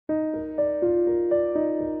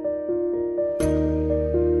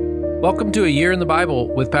Welcome to A Year in the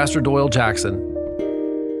Bible with Pastor Doyle Jackson.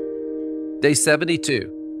 Day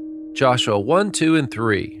 72, Joshua 1, 2, and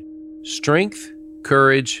 3. Strength,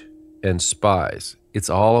 courage, and spies. It's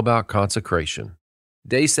all about consecration.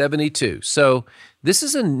 Day 72. So this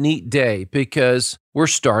is a neat day because we're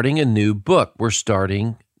starting a new book. We're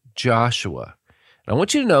starting Joshua. And I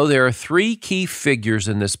want you to know there are three key figures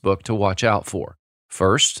in this book to watch out for.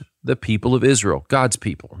 First, the people of Israel, God's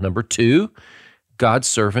people. Number two, God's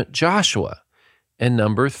servant Joshua. And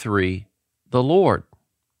number three, the Lord.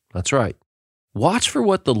 That's right. Watch for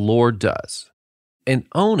what the Lord does and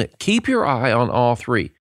own it. Keep your eye on all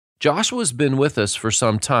three. Joshua's been with us for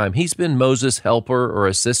some time. He's been Moses' helper or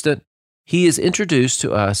assistant. He is introduced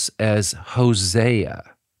to us as Hosea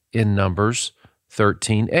in Numbers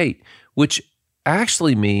 13:8, which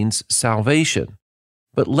actually means salvation.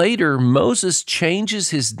 But later, Moses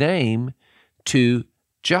changes his name to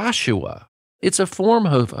Joshua. It's a form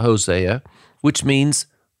of Hosea, which means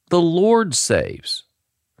the Lord saves.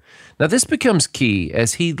 Now, this becomes key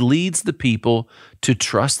as he leads the people to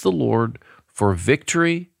trust the Lord for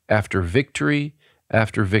victory after victory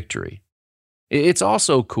after victory. It's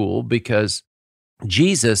also cool because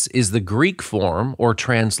Jesus is the Greek form or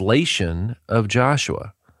translation of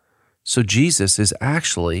Joshua. So Jesus is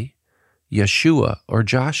actually Yeshua or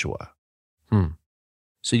Joshua.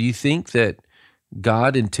 So you think that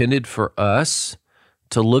God intended for us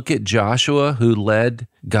to look at Joshua, who led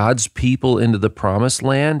God's people into the promised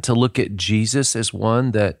land, to look at Jesus as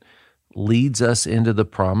one that leads us into the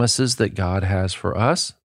promises that God has for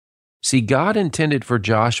us? See, God intended for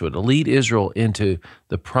Joshua to lead Israel into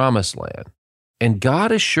the promised land, and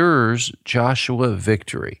God assures Joshua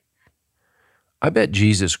victory. I bet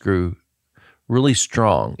Jesus grew really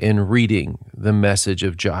strong in reading the message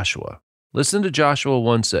of Joshua. Listen to Joshua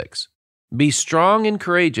 1:6. Be strong and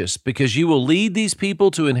courageous, because you will lead these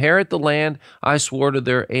people to inherit the land I swore to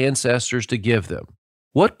their ancestors to give them.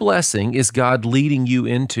 What blessing is God leading you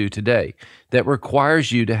into today that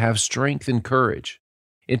requires you to have strength and courage?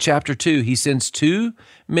 In chapter 2, he sends 2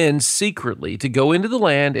 men secretly to go into the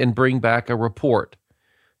land and bring back a report.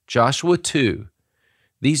 Joshua 2.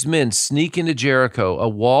 These men sneak into Jericho, a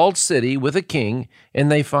walled city with a king,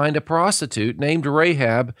 and they find a prostitute named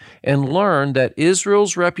Rahab and learn that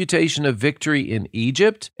Israel's reputation of victory in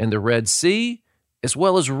Egypt and the Red Sea, as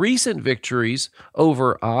well as recent victories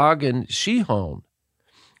over Og and Shihon.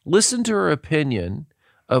 Listen to her opinion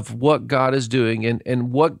of what God is doing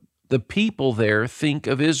and what the people there think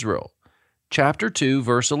of Israel. Chapter 2,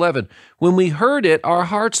 verse 11. When we heard it, our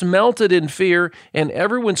hearts melted in fear, and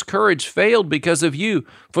everyone's courage failed because of you.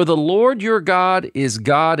 For the Lord your God is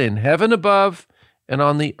God in heaven above and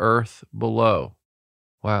on the earth below.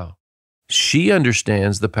 Wow. She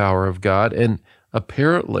understands the power of God, and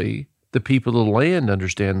apparently the people of the land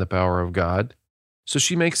understand the power of God. So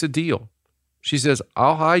she makes a deal. She says,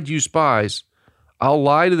 I'll hide you spies, I'll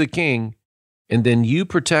lie to the king, and then you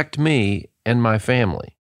protect me and my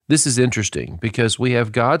family. This is interesting because we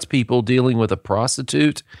have God's people dealing with a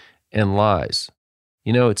prostitute and lies.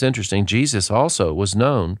 You know, it's interesting. Jesus also was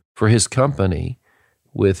known for his company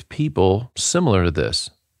with people similar to this,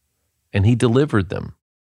 and he delivered them.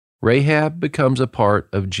 Rahab becomes a part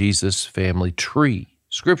of Jesus' family tree,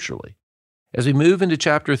 scripturally. As we move into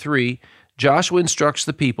chapter 3, Joshua instructs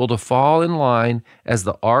the people to fall in line as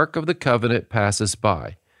the Ark of the Covenant passes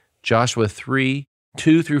by. Joshua 3,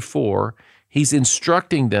 2 through 4, he's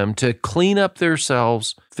instructing them to clean up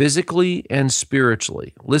themselves physically and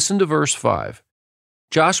spiritually. Listen to verse 5.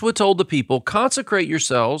 Joshua told the people, consecrate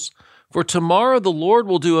yourselves, for tomorrow the Lord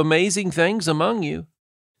will do amazing things among you.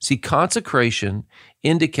 See, consecration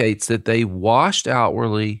indicates that they washed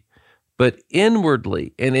outwardly, but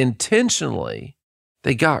inwardly and intentionally,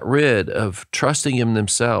 they got rid of trusting him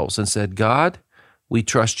themselves and said, God, we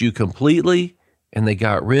trust you completely, and they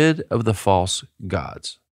got rid of the false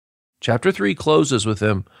gods. Chapter 3 closes with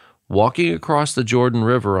them walking across the Jordan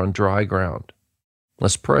River on dry ground.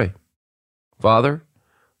 Let's pray. Father,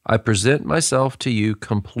 I present myself to you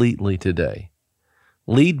completely today.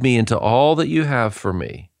 Lead me into all that you have for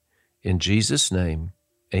me. In Jesus' name,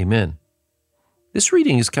 amen. This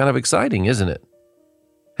reading is kind of exciting, isn't it?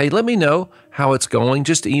 Hey, let me know how it's going.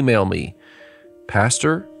 Just email me,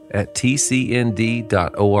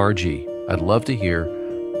 pastor@tcnd.org. I'd love to hear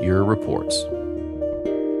your reports.